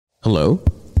Hello?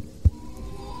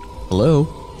 Hello?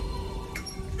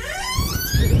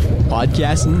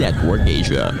 Podcast Network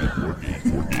Asia.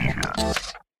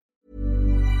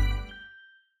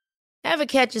 Ever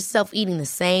catch yourself eating the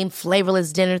same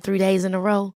flavorless dinner 3 days in a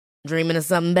row? Dreaming of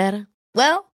something better?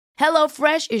 Well,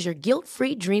 HelloFresh is your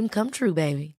guilt-free dream come true,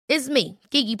 baby. It's me,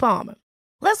 Keke Palmer.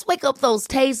 Let's wake up those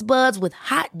taste buds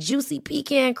with hot, juicy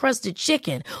pecan-crusted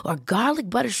chicken or garlic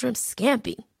butter shrimp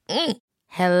scampi.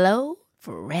 Hello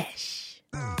Fresh.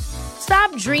 Stop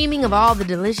dreaming of all the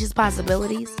delicious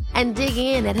possibilities and dig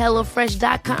in at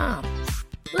HelloFresh.com.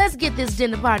 Let's get this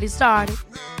dinner party started.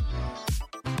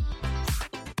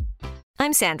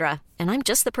 I'm Sandra, and I'm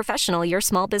just the professional your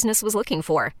small business was looking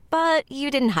for. But you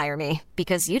didn't hire me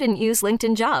because you didn't use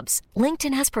LinkedIn Jobs.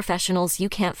 LinkedIn has professionals you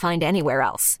can't find anywhere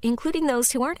else, including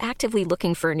those who aren't actively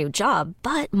looking for a new job,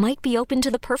 but might be open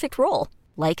to the perfect role,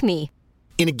 like me.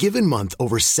 In a given month,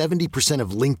 over 70%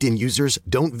 of LinkedIn users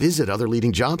don't visit other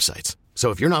leading job sites. So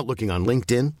if you're not looking on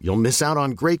LinkedIn, you'll miss out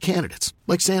on great candidates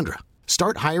like Sandra.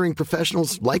 Start hiring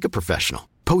professionals like a professional.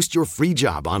 Post your free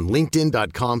job on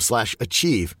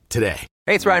linkedin.com/achieve today.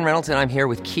 Hey, it's Ryan Reynolds, and I'm here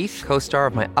with Keith, co-star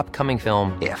of my upcoming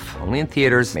film, If, only in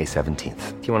theaters May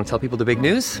 17th. Do you want to tell people the big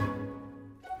news?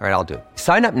 All right, I'll do it.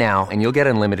 Sign up now and you'll get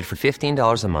unlimited for $15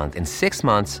 a month and 6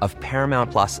 months of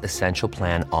Paramount Plus Essential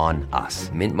Plan on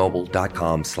us.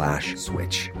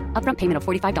 MintMobile.com/switch. Upfront payment of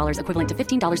 $45 equivalent to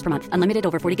 $15 per month. Unlimited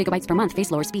over 40 gigabytes per month.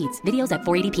 Face lower speeds. Videos at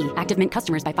 480p. Active Mint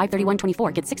customers by 531.24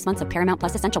 get 6 months of Paramount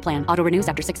Plus Essential Plan. Auto renews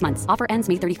after 6 months. Offer ends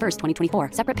May 31st, 2024.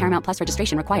 Separate Paramount Plus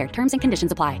registration required. Terms and conditions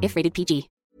apply if rated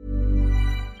PG.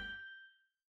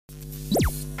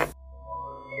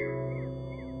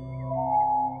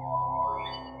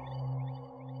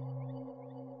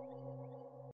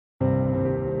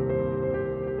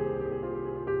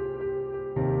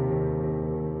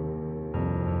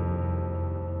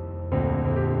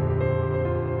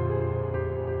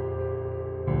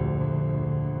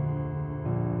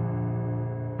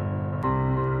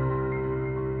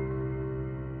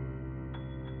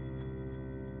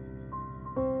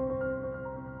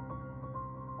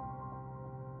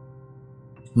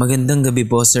 Magandang gabi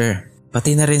po, sir.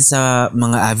 Pati na rin sa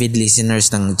mga avid listeners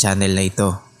ng channel na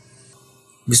ito.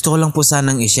 Gusto ko lang po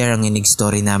sanang i-share ang inig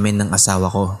story namin ng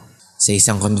asawa ko sa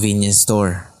isang convenience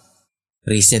store.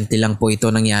 Recently lang po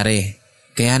ito nangyari.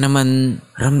 Kaya naman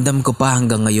ramdam ko pa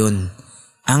hanggang ngayon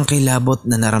ang kilabot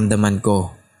na naramdaman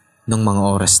ko nung mga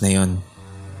oras na yon.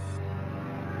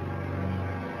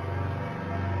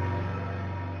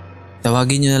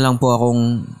 Tawagin niyo na lang po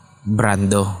akong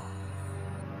Brando.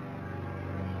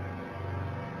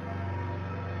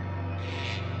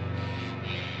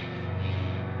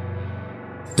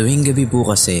 Tuwing gabi po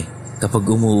kasi, kapag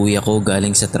umuwi ako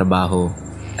galing sa trabaho,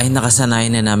 ay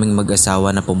nakasanayan na naming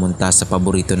mag-asawa na pumunta sa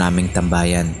paborito naming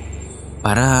tambayan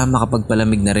para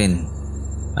makapagpalamig na rin.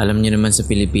 Alam niyo naman sa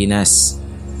Pilipinas,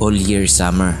 all year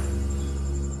summer.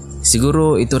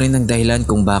 Siguro ito rin ang dahilan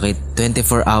kung bakit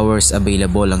 24 hours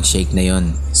available ang shake na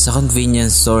yon sa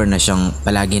convenience store na siyang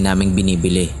palagi naming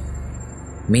binibili.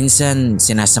 Minsan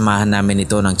sinasamahan namin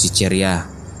ito ng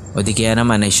chichirya o di kaya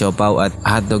naman ay siopaw at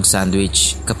hotdog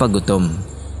sandwich kapag gutom.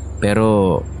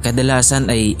 Pero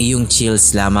kadalasan ay iyong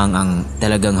chills lamang ang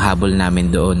talagang habol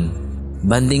namin doon.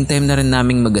 Banding time na rin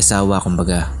naming mag-asawa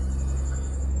kumbaga.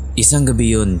 Isang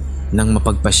gabi yun nang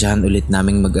mapagpasyahan ulit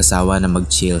naming mag-asawa na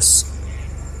mag-chills.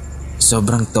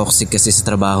 Sobrang toxic kasi sa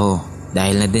trabaho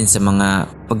dahil na din sa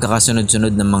mga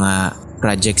pagkakasunod-sunod ng mga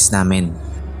projects namin.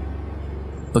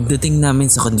 Pagdating namin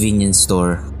sa convenience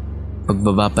store,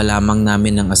 pagbaba pa lamang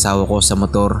namin ng asawa ko sa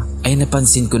motor ay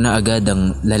napansin ko na agad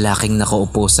ang lalaking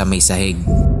nakaupo sa may sahig.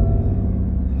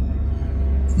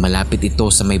 Malapit ito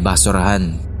sa may basurahan.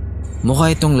 Mukha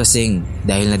itong lasing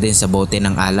dahil na din sa bote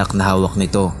ng alak na hawak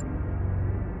nito.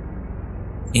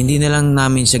 Hindi na lang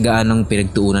namin siya gaanong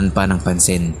pinagtuunan pa ng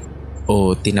pansin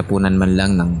o tinapunan man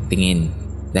lang ng tingin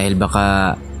dahil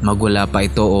baka magwala pa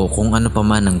ito o kung ano pa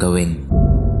man ang gawin.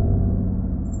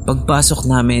 Pagpasok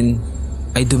namin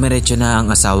ay dumiretso na ang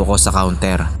asawa ko sa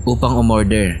counter upang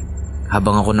umorder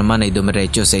habang ako naman ay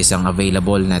dumiretso sa isang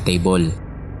available na table.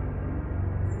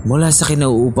 Mula sa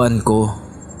kinauupuan ko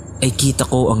ay kita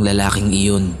ko ang lalaking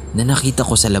iyon na nakita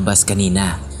ko sa labas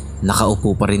kanina.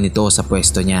 Nakaupo pa rin ito sa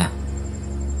pwesto niya.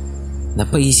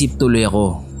 Napaisip tuloy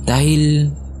ako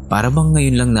dahil para bang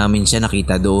ngayon lang namin siya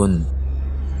nakita doon.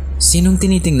 Sinong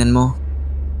tinitingnan mo?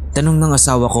 Tanong ng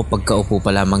asawa ko pagkaupo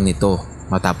pa lamang nito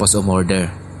matapos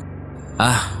umorder.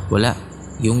 Wala.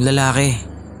 Yung lalaki.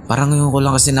 Parang ngayon ko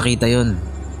lang kasi nakita yon.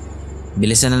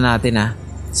 Bilisan na natin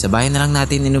Sa bahay na lang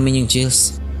natin inumin yung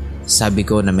chills. Sabi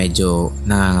ko na medyo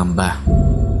nangangamba.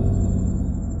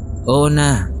 Oo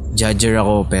na. Judger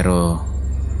ako pero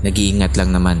nag-iingat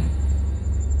lang naman.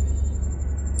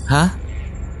 Ha?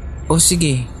 O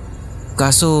sige.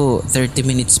 Kaso 30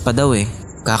 minutes pa daw eh.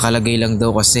 Kakalagay lang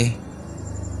daw kasi.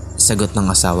 Sagot ng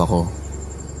asawa ko.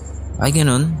 Ay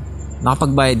ganun?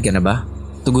 Nakapagbayad ka na ba?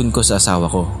 Tugon ko sa asawa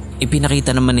ko.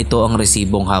 Ipinakita naman nito ang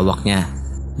resibong hawak niya.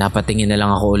 Napatingin na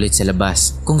lang ako ulit sa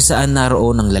labas kung saan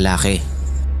naroon ang lalaki.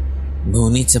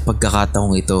 Ngunit sa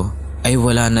pagkakataong ito ay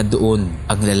wala na doon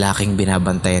ang lalaking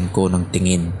binabantayan ko ng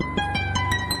tingin.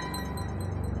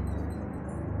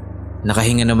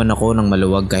 Nakahinga naman ako ng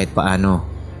maluwag kahit paano.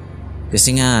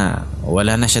 Kasi nga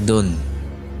wala na siya doon.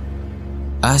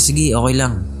 Sige okay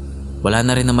lang. Wala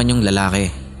na rin naman yung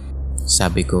lalaki.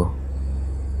 Sabi ko.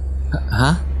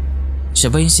 Ha?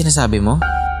 Siya ba yung sinasabi mo?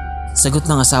 Sagot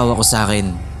ng asawa ko sa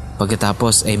akin.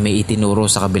 Pagkatapos ay may itinuro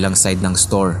sa kabilang side ng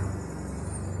store.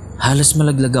 Halos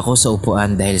malaglag ako sa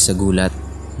upuan dahil sa gulat.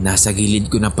 Nasa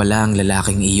gilid ko na pala ang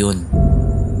lalaking iyon.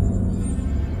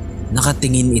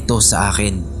 Nakatingin ito sa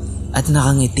akin at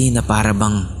nakangiti na para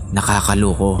bang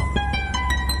nakakaloko.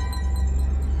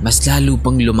 Mas lalo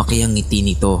pang lumaki ang ngiti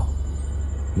nito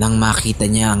nang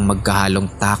makita niya ang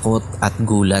magkahalong takot at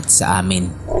gulat sa amin.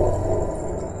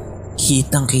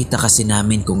 Kitang-kita kasi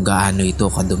namin kung gaano ito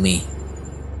kadumi.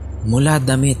 Mula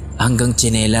damit hanggang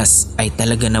tsinelas ay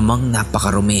talaga namang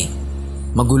napakarumi.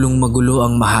 Magulong-magulo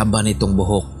ang mahaba nitong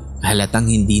buhok, halatang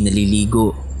hindi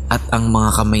naliligo, at ang mga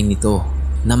kamay nito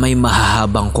na may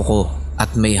mahahabang kuko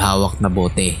at may hawak na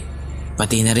bote.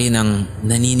 Pati na rin ang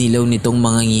naninilaw nitong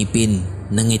mga ngipin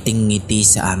na ngiting-ngiti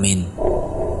sa amin.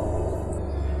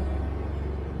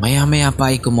 Maya-maya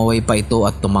pa ay kumaway pa ito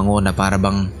at tumango na para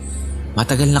bang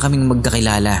matagal na kaming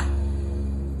magkakilala.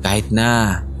 Kahit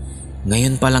na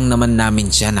ngayon pa lang naman namin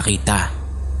siya nakita.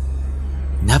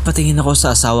 Napatingin ako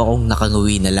sa asawa kong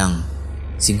nakanguwi na lang.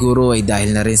 Siguro ay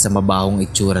dahil na rin sa mabahong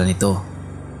itsura nito.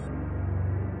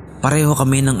 Pareho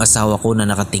kami ng asawa ko na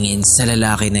nakatingin sa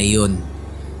lalaki na iyon.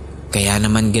 Kaya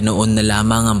naman ganoon na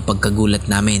lamang ang pagkagulat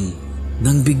namin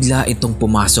nang bigla itong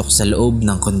pumasok sa loob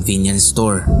ng convenience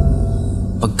store.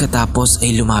 Pagkatapos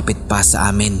ay lumapit pa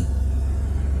sa amin.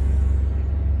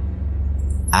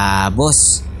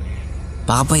 Boss.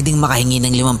 Baka pwedeng makahingi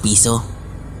ng 5 piso.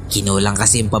 Kinulang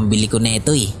kasi yung pambili ko na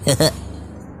ito eh.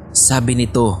 Sabi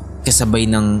nito kasabay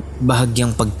ng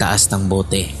bahagyang pagtaas ng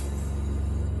bote.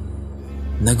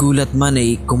 Nagulat man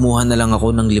ay kumuha na lang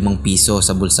ako ng 5 piso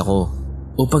sa bulsa ko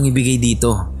upang ibigay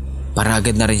dito para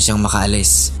agad na rin siyang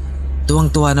makaalis.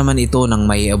 Tuwang-tuwa naman ito nang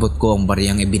maiabot ko ang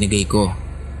bariyang ibinigay ko.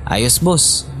 Ayos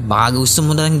boss, baka gusto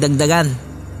mo na lang dagdagan.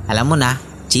 Alam mo na,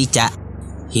 chicha.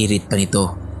 Hirit pa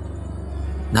nito.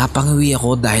 Napangawi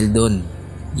ako dahil doon.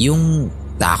 Yung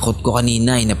takot ko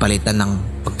kanina ay napalitan ng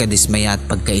pagkadismaya at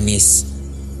pagkainis.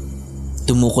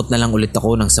 Tumukot na lang ulit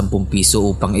ako ng 10 piso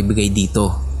upang ibigay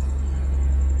dito.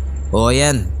 O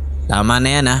yan, tama na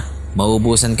yan ha.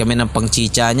 Maubusan kami ng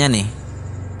pangchicha niyan eh.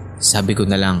 Sabi ko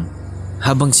na lang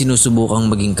habang sinusubukang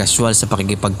maging casual sa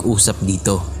pakikipag-usap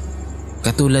dito.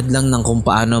 Katulad lang ng kung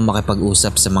paano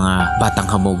makipag-usap sa mga batang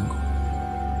hamog.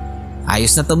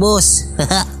 Ayos na to boss.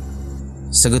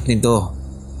 Sagot nito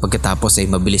pagkatapos ay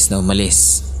mabilis na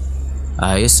umalis.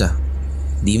 Ayos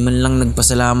di man lang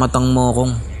nagpasalamat ang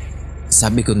mokong.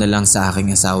 Sabi ko na lang sa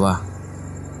aking asawa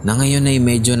na ngayon ay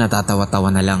medyo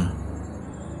natatawa-tawa na lang.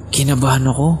 Kinabahan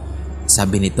ako,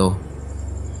 sabi nito.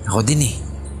 Ako din eh,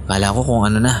 kala ko kung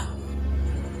ano na.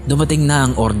 Dumating na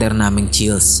ang order naming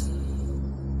chills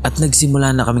at nagsimula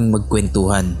na kaming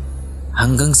magkwentuhan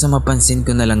hanggang sa mapansin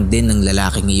ko na lang din ng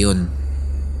lalaking iyon.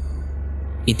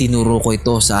 Itinuro ko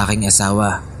ito sa aking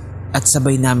asawa at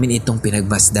sabay namin itong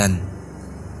pinagmasdan.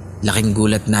 Laking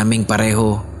gulat naming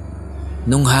pareho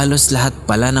nung halos lahat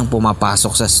pala ng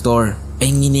pumapasok sa store ay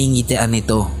nginingitian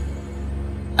ito.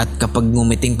 At kapag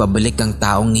ngumiting pabalik ang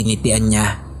taong nginitian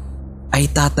niya, ay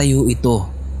tatayo ito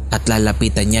at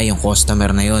lalapitan niya yung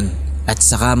customer na yon at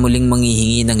saka muling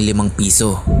manghihingi ng 5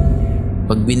 piso.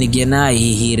 Pag binigyan na ay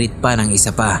hihirit pa ng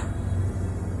isa pa.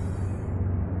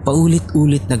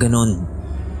 Paulit-ulit na ganon.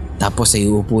 Tapos ay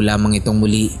uupo lamang itong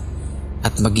muli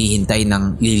at maghihintay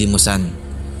ng lilimusan.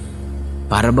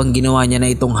 Para bang ginawa niya na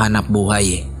itong hanap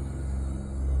buhay.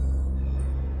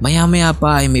 Maya-maya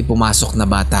pa ay may pumasok na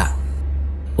bata.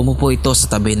 Umupo ito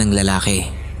sa tabi ng lalaki.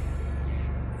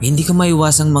 Hindi ko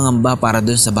maiwasang mangamba para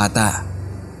dun sa bata.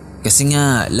 Kasi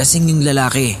nga lasing yung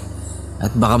lalaki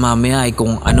at baka mamaya ay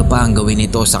kung ano pa ang gawin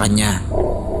nito sa kanya.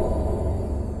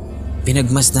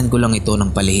 Pinagmasdan ko lang ito ng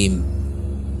palihim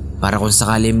para kung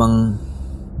sakali mang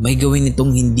may gawin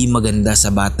itong hindi maganda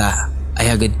sa bata ay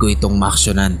agad ko itong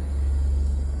maaksyonan.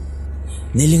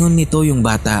 Nilingon nito yung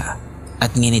bata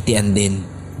at nginitian din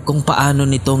kung paano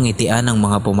nito ngitian ang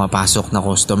mga pumapasok na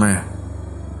customer.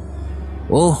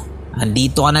 "Oh,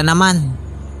 andito ka na naman."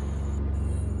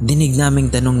 Dinig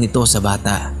naming tanong nito sa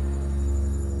bata.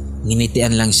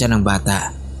 Nginitian lang siya ng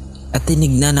bata at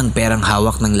tinignan ang perang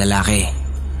hawak ng lalaki.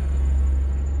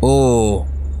 "Oh,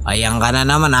 ayan ka na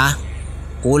naman ha.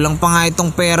 Kulang pa nga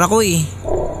itong pera ko eh."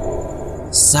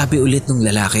 Sabi ulit ng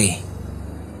lalaki.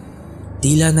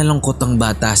 Tila nalungkot ang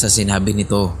bata sa sinabi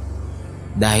nito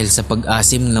dahil sa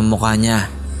pag-asim ng mukha niya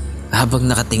habang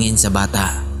nakatingin sa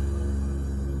bata.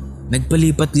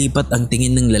 Nagpalipat-lipat ang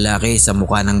tingin ng lalaki sa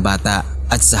mukha ng bata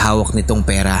at sa hawak nitong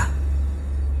pera.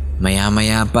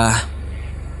 Maya-maya pa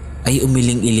ay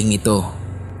umiling-iling ito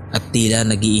at tila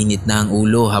nagiinit na ang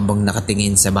ulo habang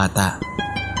nakatingin sa bata.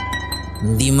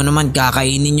 "Hindi mo naman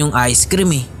kakainin yung ice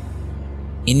cream eh."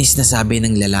 Inis na sabi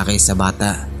ng lalaki sa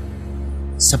bata.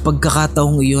 Sa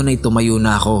pagkakataong iyon ay tumayo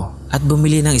na ako at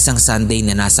bumili ng isang sundae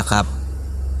na nasa cup.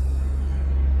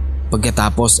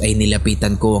 Pagkatapos ay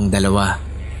nilapitan ko ang dalawa.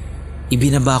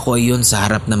 Ibinaba ko iyon sa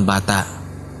harap ng bata.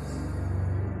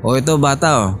 "O ito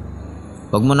bata,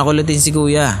 huwag mo nakulitin si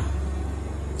kuya.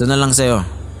 Ito na lang sa'yo."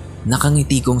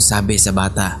 Nakangiti kong sabi sa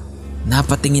bata.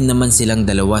 Napatingin naman silang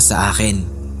dalawa sa akin.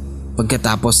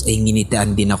 Pagkatapos ay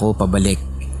nginitian din ako pabalik.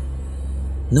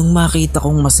 Nung makita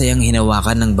kong masayang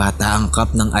hinawakan ng bata ang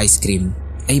cup ng ice cream,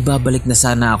 ay babalik na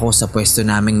sana ako sa pwesto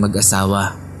naming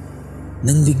mag-asawa.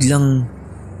 Nang biglang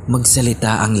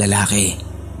magsalita ang lalaki.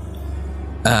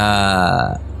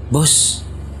 Boss,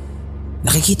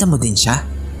 nakikita mo din siya?"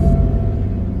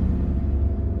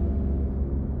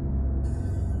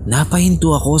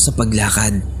 Napahinto ako sa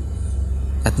paglakad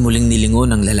at muling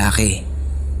nilingon ang lalaki.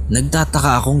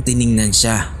 Nagtataka akong tiningnan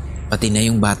siya, pati na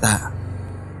yung bata.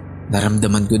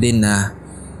 Naramdaman ko din na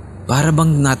para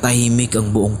bang natahimik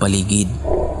ang buong paligid.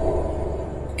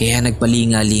 Kaya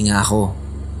nagpalinga-linga ako.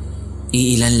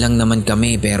 Iilan lang naman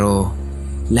kami pero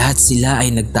lahat sila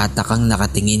ay nagtatakang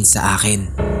nakatingin sa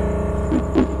akin.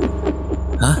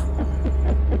 "Ha?"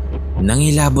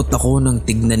 Nangilabot ako nang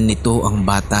tignan nito ang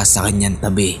bata sa kanyang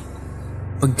tabi.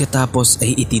 Pagkatapos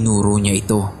ay itinuro niya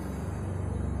ito.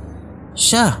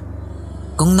 "Siya,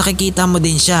 kung nakikita mo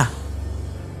din siya."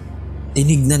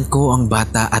 Tinignan ko ang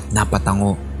bata at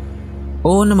napatango.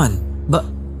 "Oo naman,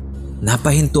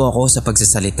 Napahinto ako sa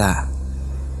pagsasalita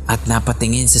at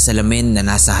napatingin sa salamin na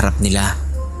nasa harap nila.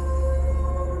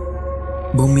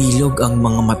 Bumilog ang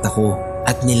mga mata ko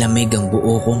at nilamig ang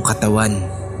buo kong katawan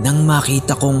nang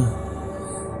makita kong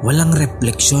walang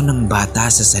refleksyon ng bata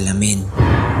sa salamin.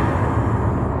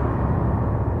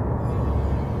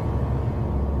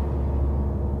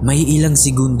 May ilang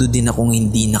segundo din akong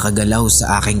hindi nakagalaw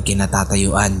sa aking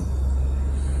kinatatayuan.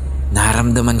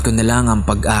 Naramdaman ko na lang ang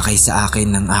pag-akay sa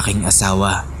akin ng aking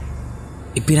asawa.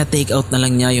 Ipina-take out na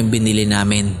lang niya yung binili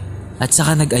namin at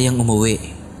saka nag-ayang umuwi.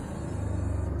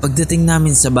 Pagdating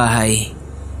namin sa bahay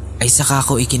ay saka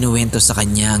ko ikinuwento sa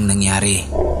kanya ang nangyari.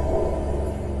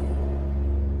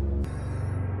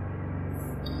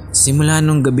 Simula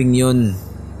nung gabing yun,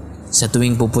 sa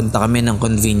tuwing pupunta kami ng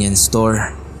convenience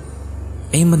store,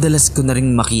 ay madalas ko na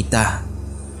ring makita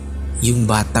yung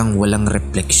batang walang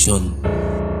refleksyon.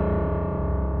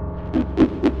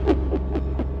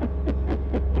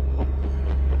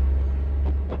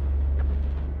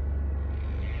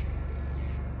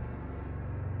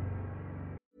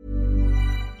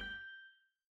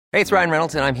 Hey, it's Ryan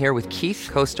Reynolds, and I'm here with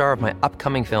Keith, co-star of my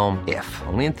upcoming film, If,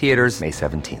 only in theaters May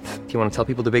 17th. Do you want to tell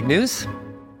people the big news?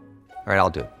 All right,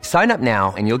 I'll do it. Sign up now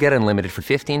and you'll get unlimited for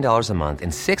 $15 a month and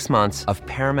 6 months of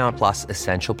Paramount Plus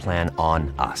Essential Plan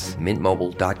on us.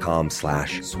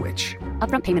 MintMobile.com/switch.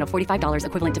 Upfront payment of $45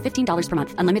 equivalent to $15 per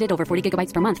month. Unlimited over 40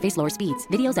 gigabytes per month. Face lower speeds.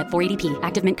 Videos at 480p.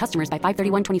 Active Mint customers by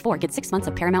 531.24 get 6 months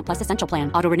of Paramount Plus Essential Plan.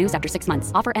 Auto renews after 6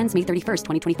 months. Offer ends May 31st,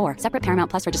 2024. Separate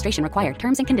Paramount Plus registration required.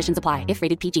 Terms and conditions apply if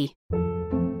rated PG.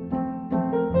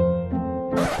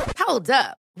 Hold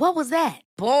up. What was that?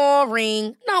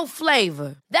 Boring. No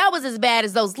flavor. That was as bad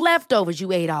as those leftovers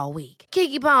you ate all week.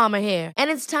 Keke Palmer here,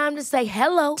 and it's time to say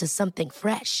hello to something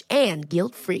fresh and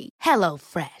guilt-free. Hello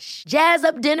Fresh. Jazz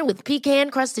up dinner with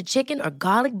pecan-crusted chicken or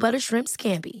garlic butter shrimp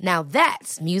scampi. Now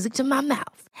that's music to my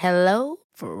mouth. Hello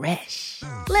Fresh.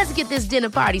 Let's get this dinner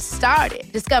party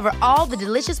started. Discover all the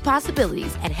delicious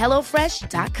possibilities at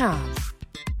hellofresh.com.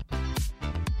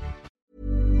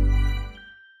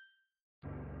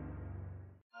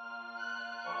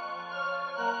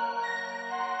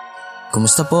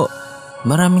 Kumusta po?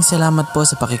 Maraming salamat po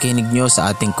sa pakikinig nyo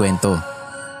sa ating kwento.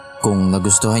 Kung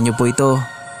nagustuhan nyo po ito,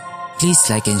 please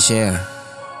like and share.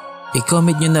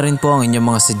 I-comment nyo na rin po ang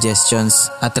inyong mga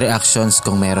suggestions at reactions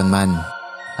kung meron man.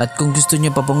 At kung gusto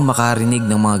nyo pa pong makarinig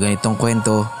ng mga ganitong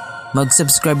kwento,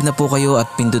 Mag-subscribe na po kayo at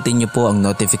pindutin niyo po ang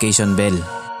notification bell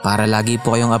para lagi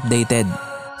po kayong updated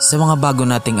sa mga bago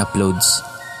nating uploads.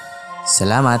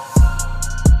 Salamat!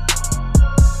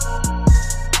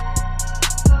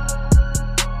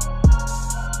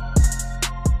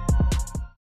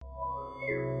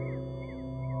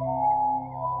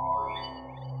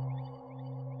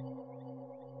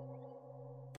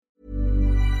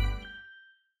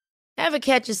 Ever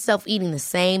catch yourself eating the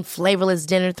same flavorless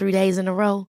dinner 3 days in a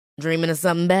row? Dreaming of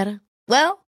something better?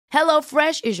 Well,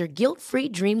 HelloFresh is your guilt-free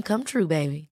dream come true,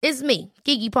 baby. It's me,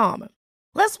 Keke Palmer.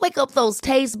 Let's wake up those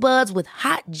taste buds with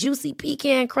hot, juicy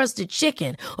pecan-crusted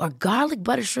chicken or garlic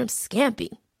butter shrimp scampi.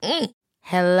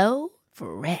 Hello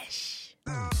Fresh.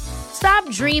 Stop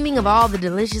dreaming of all the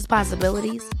delicious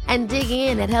possibilities and dig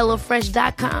in at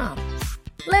HelloFresh.com.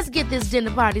 Let's get this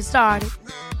dinner party started.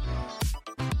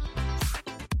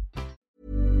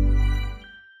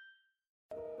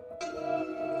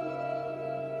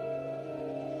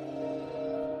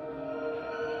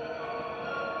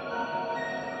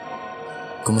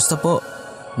 Kumusta po?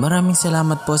 Maraming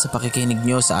salamat po sa pakikinig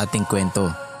nyo sa ating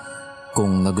kwento.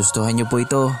 Kung nagustuhan nyo po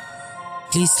ito,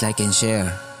 please like and share.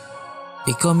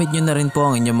 I-comment nyo na rin po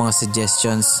ang inyong mga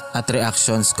suggestions at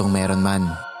reactions kung meron man.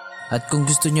 At kung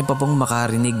gusto nyo pa pong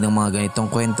makarinig ng mga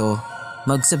ganitong kwento,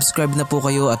 mag-subscribe na po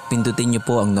kayo at pindutin nyo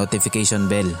po ang notification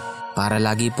bell para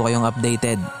lagi po kayong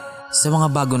updated sa mga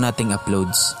bago nating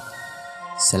uploads.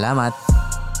 Salamat!